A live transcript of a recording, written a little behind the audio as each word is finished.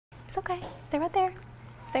It's okay. Stay right there.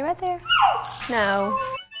 Stay right there. No.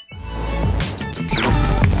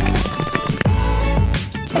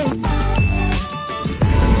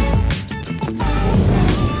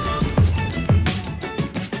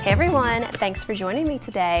 Hey everyone, thanks for joining me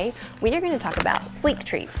today. We are going to talk about Sleek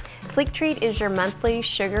Treat. Sleek Treat is your monthly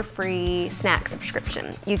sugar-free snack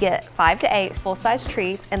subscription. You get 5 to 8 full-size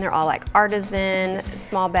treats, and they're all like artisan,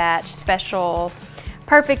 small batch, special,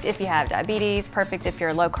 perfect if you have diabetes, perfect if you're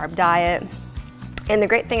a low-carb diet. And the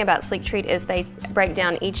great thing about Sleek Treat is they break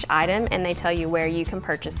down each item and they tell you where you can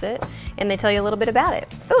purchase it, and they tell you a little bit about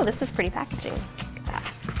it. Oh, this is pretty packaging. Look at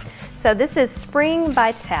that. So this is Spring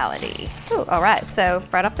Vitality. Oh, all right, so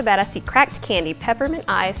right off the bat I see cracked candy, peppermint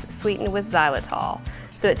ice, sweetened with xylitol.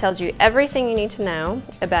 So it tells you everything you need to know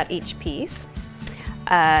about each piece.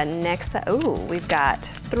 Next, oh, we've got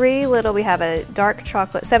three little, we have a dark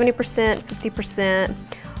chocolate, 70%, 50%,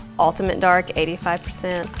 ultimate dark,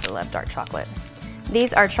 85%. I love dark chocolate.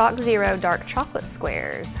 These are Chalk Zero dark chocolate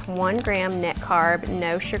squares, 1 gram net carb,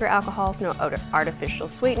 no sugar alcohols, no artificial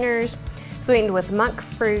sweeteners, sweetened with monk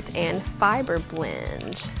fruit and fiber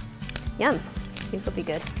blend. Yum, these will be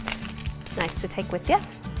good. Nice to take with you.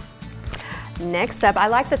 Next up, I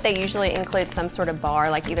like that they usually include some sort of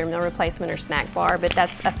bar, like either meal replacement or snack bar, but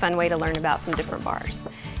that's a fun way to learn about some different bars.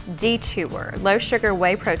 Detour, low sugar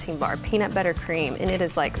whey protein bar, peanut butter cream, and it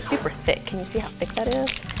is like super thick. Can you see how thick that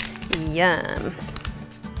is? Yum.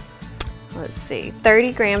 Let's see,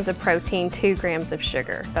 30 grams of protein, 2 grams of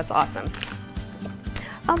sugar. That's awesome.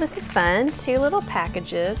 Oh, this is fun. 2 little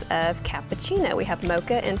packages of cappuccino. We have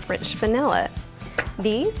mocha and French vanilla.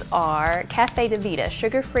 These are Cafe de Vida,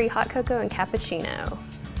 sugar-free hot cocoa and cappuccino.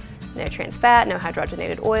 No trans fat, no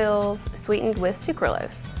hydrogenated oils, sweetened with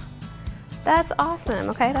sucralose. That's awesome.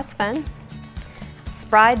 Okay, that's fun.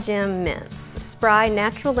 Spry Gem Mints. Spry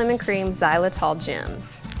natural lemon cream xylitol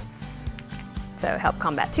gems. So help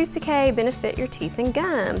combat tooth decay, benefit your teeth and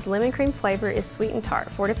gums. Lemon cream flavor is sweet and tart,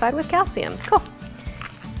 fortified with calcium. Cool.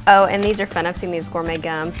 Oh, and these are fun. I've seen these gourmet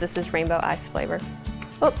gums. This is rainbow ice flavor.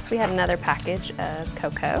 Oops, we had another package of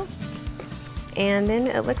cocoa. And then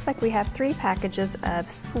it looks like we have 3 packages of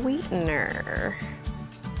sweetener.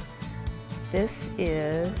 This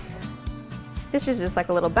is just like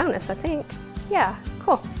a little bonus, I think. Yeah,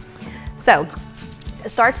 cool. So it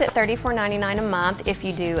starts at $34.99 a month. If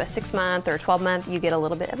you do a 6-month or a 12-month, you get a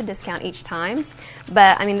little bit of a discount each time.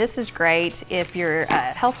 But I mean, this is great if you're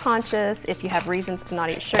health conscious, if you have reasons to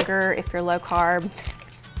not eat sugar, if you're low carb,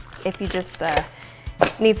 if you just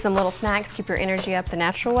need some little snacks, keep your energy up the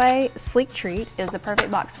natural way. Sleek Treat is the perfect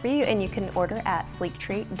box for you, and you can order at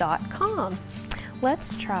sleektreat.com.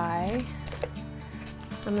 Let's try,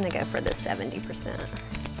 I'm gonna go for the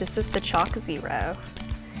 70%. This is the Chalk Zero.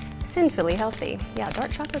 Sinfully healthy. Yeah,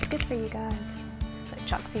 dark chocolate's good for you guys. It's like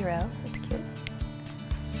Chalk Zero, that's cute.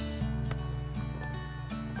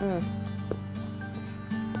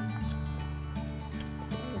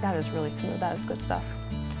 That is really smooth, that is good stuff.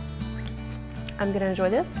 I'm gonna enjoy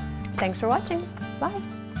this. Thanks for watching. Bye.